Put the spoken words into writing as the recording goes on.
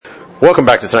Welcome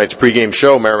back to tonight's pregame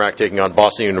show. Merrimack taking on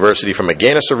Boston University from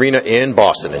McGuinness Arena in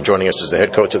Boston. And joining us is the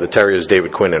head coach of the Terriers,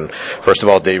 David Quinn. And first of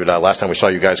all, David, last time we saw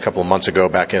you guys a couple of months ago,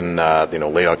 back in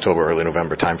late October, early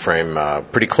November timeframe,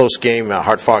 pretty close game,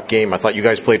 hard-fought game. I thought you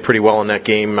guys played pretty well in that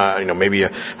game. Maybe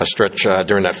a stretch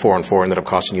during that 4-on-4 ended up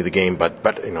costing you the game. But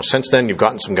since then, you've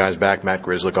gotten some guys back. Matt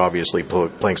Grzelcyk obviously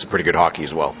playing some pretty good hockey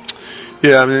as well.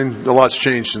 Yeah, I mean, a lot's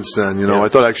changed since then. I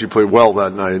thought I actually played well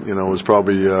that night. It was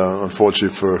probably,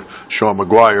 unfortunately for Sean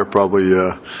McGuire, probably,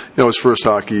 his first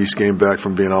Hockey East game back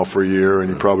from being out for a year,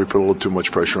 and he probably put a little too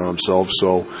much pressure on himself.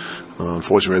 So,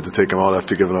 unfortunately, we had to take him out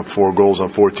after giving up 4 goals on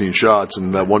 14 shots,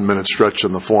 and that 1-minute stretch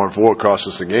in the 4-on-4 cost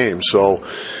us the game. So,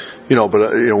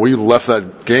 we left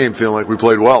that game feeling like we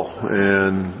played well,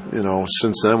 and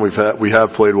since then we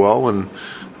have played well, and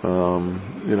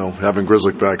having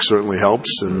Grzelcyk back certainly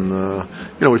helps, and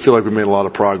we feel like we made a lot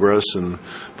of progress,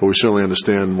 but we certainly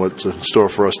understand what's in store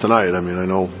for us tonight. I mean, I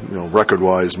know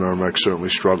record-wise, Merrimack's certainly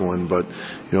struggling, but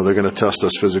they're going to test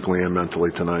us physically and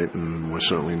mentally tonight, and we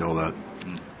certainly know that.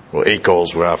 Well, 8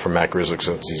 goals from Matt Grzelcyk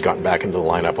since he's gotten back into the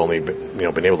lineup. Only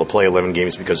been able to play 11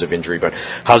 games because of injury. But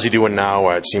how's he doing now?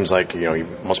 It seems like he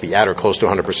must be at or close to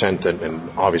 100%, and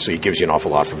obviously he gives you an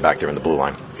awful lot from back there in the blue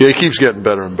line. Yeah, he keeps getting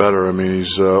better and better. I mean,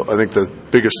 he's. I think the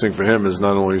biggest thing for him is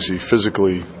not only is he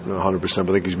physically 100%, but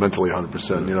I think he's mentally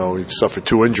 100%. He suffered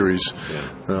 2 injuries,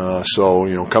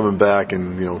 so coming back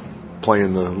and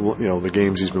playing the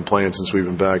games he's been playing since we've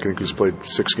been back. I think he's played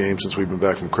 6 games since we've been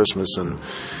back from Christmas, and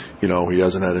he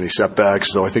hasn't had any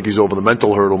setbacks. So I think he's over the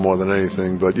mental hurdle more than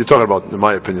anything. But you're talking about, in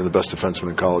my opinion, the best defenseman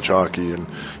in college hockey, and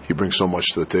he brings so much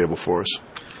to the table for us.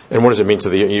 And what does it mean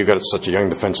to you got such a young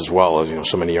defense as well, as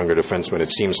so many younger defensemen?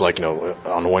 It seems like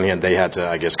on the one hand they had to,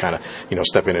 I guess, kind of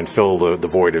step in and fill the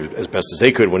void as best as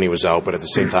they could when he was out, but at the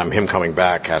same time him coming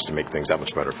back has to make things that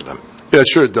much better for them. Yeah, it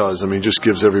sure does. I mean, it just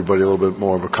gives everybody a little bit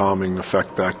more of a calming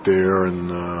effect back there,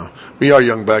 and we are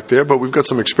young back there, but we've got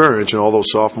some experience. All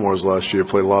those sophomores last year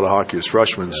played a lot of hockey as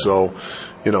freshmen, so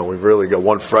we've really got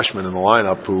one freshman in the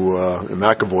lineup in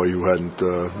McAvoy, who hadn't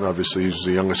obviously he's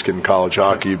the youngest kid in college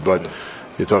hockey, but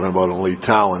you're talking about elite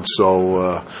talent,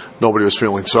 so nobody was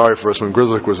feeling sorry for us when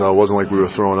Grzelcyk was out. It wasn't like we were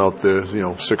throwing out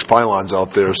the 6 pylons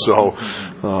out there. So,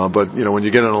 but when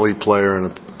you get an elite player and a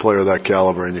player of that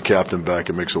caliber and your captain back,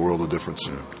 it makes a world of difference.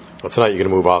 Well, tonight you're going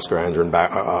to move Oscar Andron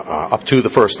back up to the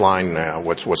first line.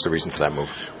 What's the reason for that move?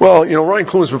 Well, Ryan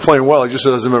Kluin's been playing well. He just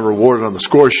hasn't been rewarded on the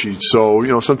score sheet.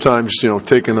 So, sometimes,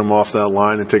 taking him off that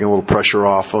line and taking a little pressure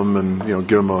off him and,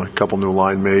 give him a couple new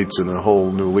line mates and a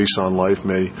whole new lease on life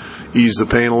may ease the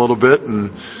pain a little bit.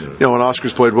 And, and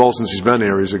Oscar's played well since he's been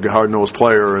here. He's a hard-nosed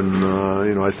player,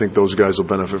 and, I think those guys will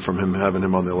benefit from him having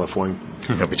him on the left wing.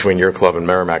 Between your club and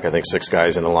Merrimack, I think 6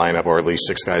 guys in the lineup, or at least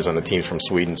 6 guys on the team from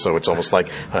Sweden. So it's almost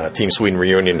like Team Sweden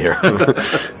reunion here.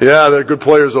 Yeah, they're good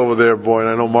players over there, boy, and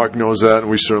I know Mark knows that, and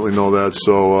we certainly know that.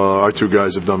 So our 2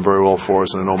 guys have done very well for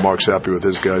us, and I know Mark's happy with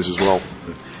his guys as well.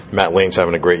 Matt Lane's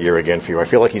having a great year again for you. I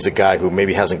feel like he's a guy who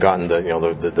maybe hasn't gotten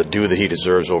the due that he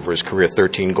deserves over his career.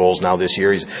 13 goals now this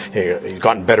year. He's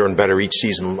gotten better and better each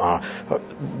season.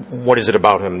 What is it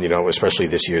about him, especially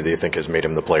this year, that you think has made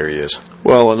him the player he is?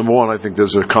 Well, number one, I think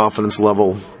there's a confidence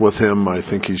level with him. I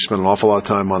think he's spent an awful lot of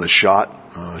time on his shot.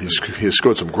 He has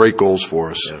scored some great goals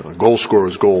for us. Goal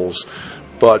scorers goals.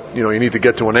 But, you need to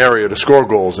get to an area to score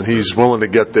goals, and he's willing to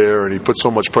get there, and he puts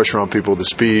so much pressure on people with the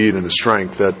speed and the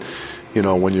strength that,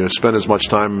 when you spend as much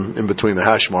time in between the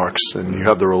hash marks and you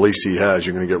have the release he has,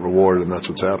 you're going to get rewarded, and that's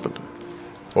what's happened.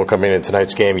 Well, coming in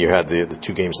tonight's game, you had the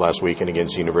 2 games last weekend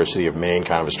against University of Maine,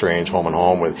 kind of a strange home and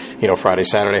home with, Friday,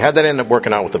 Saturday. How'd that end up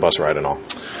working out with the bus ride and all?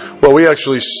 Well, we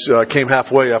actually came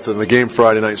halfway after the game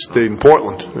Friday night, stayed in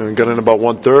Portland, and got in about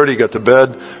 1:30, got to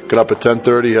bed, got up at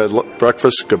 10:30, had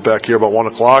breakfast, got back here about 1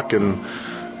 o'clock, and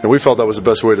we felt that was the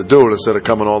best way to do it instead of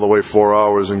coming all the way 4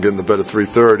 hours and getting to bed at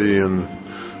 3:30. And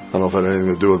I don't know if it had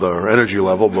anything to do with our energy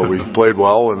level, but we played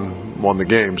well and won the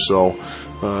game. So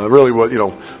really,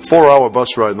 4-hour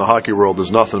bus ride in the hockey world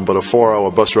is nothing, but a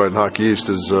 4-hour bus ride in Hockey East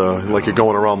is like you're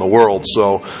going around the world.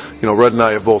 So, Red and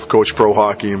I have both coached pro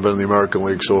hockey and been in the American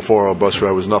League, so a 4-hour bus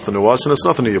ride was nothing to us, and it's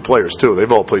nothing to your players, too.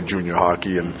 They've all played junior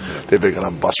hockey, and they've been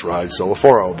on bus rides, so a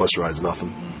 4-hour bus ride is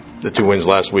nothing. The 2 wins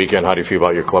last weekend, how do you feel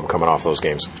about your club coming off those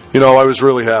games? I was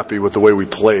really happy with the way we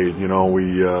played.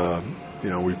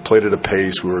 We played at a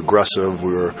pace. We were aggressive.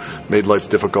 We were made life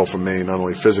difficult for Maine, not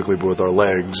only physically but with our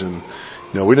legs. And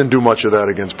we didn't do much of that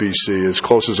against BC. As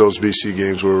close as those BC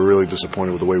games, we were really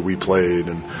disappointed with the way we played.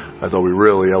 And I thought we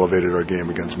really elevated our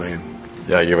game against Maine.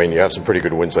 Yeah, I mean, you have some pretty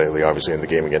good wins lately. Obviously, in the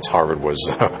game against Harvard was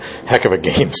a heck of a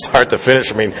game, start to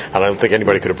finish. I mean, I don't think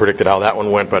anybody could have predicted how that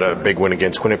one went, but a big win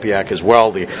against Quinnipiac as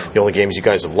well. The only games you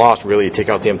guys have lost, really, you take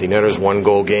out the empty netters,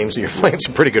 1-goal games. You're playing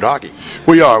some pretty good hockey.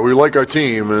 We are. We like our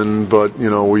team, but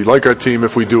we like our team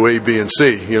if we do A, B, and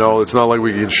C. It's not like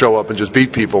we can show up and just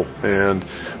beat people, and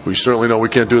we certainly know we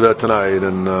can't do that tonight.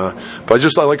 And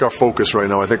but I like our focus right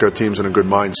now. I think our team's in a good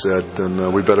mindset,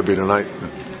 and we better be tonight.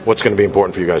 What's going to be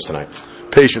important for you guys tonight?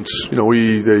 Patience.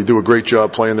 They do a great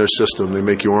job playing their system. They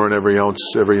make you earn every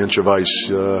ounce, every inch of ice.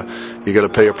 You got to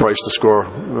pay a price to score,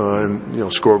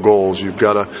 and score goals. You've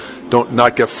got to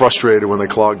not get frustrated when they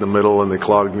clog the middle and they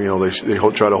clog. They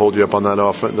try to hold you up on that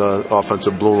the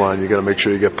offensive blue line. You got to make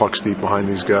sure you get pucks deep behind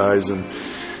these guys, and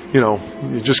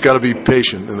you just got to be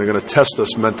patient. And they're going to test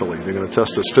us mentally. They're going to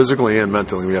test us physically and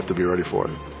mentally. We have to be ready for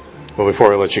it. Well,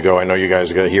 before I let you go, I know you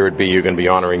guys are here at BU going to be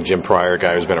honoring Jim Pryor, a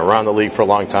guy who's been around the league for a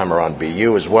long time, around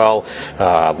BU as well,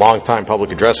 long-time public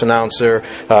address announcer.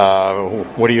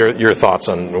 What are your thoughts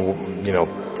on,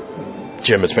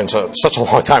 Jim? It's been such a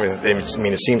long time. I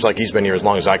mean, it seems like he's been here as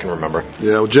long as I can remember.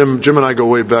 Yeah, well, Jim and I go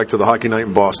way back to the Hockey Night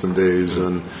in Boston days,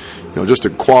 and just a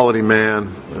quality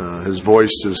man. His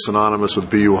voice is synonymous with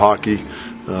BU hockey.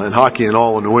 And hockey in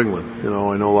all of New England.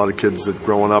 I know a lot of kids that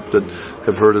growing up that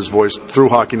have heard his voice through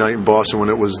Hockey Night in Boston when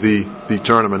it was the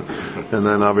tournament. And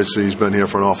then obviously he's been here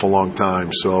for an awful long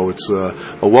time. So it's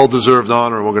a well-deserved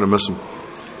honor, and we're going to miss him.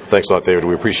 Thanks a lot, David.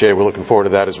 We appreciate it. We're looking forward to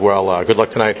that as well. Good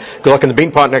luck tonight. Good luck in the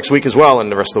Bean Pot next week as well, and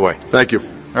the rest of the way. Thank you.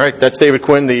 All right, that's David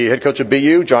Quinn, the head coach of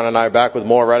BU. John and I are back with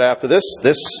more right after this.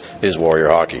 This is Warrior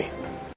Hockey.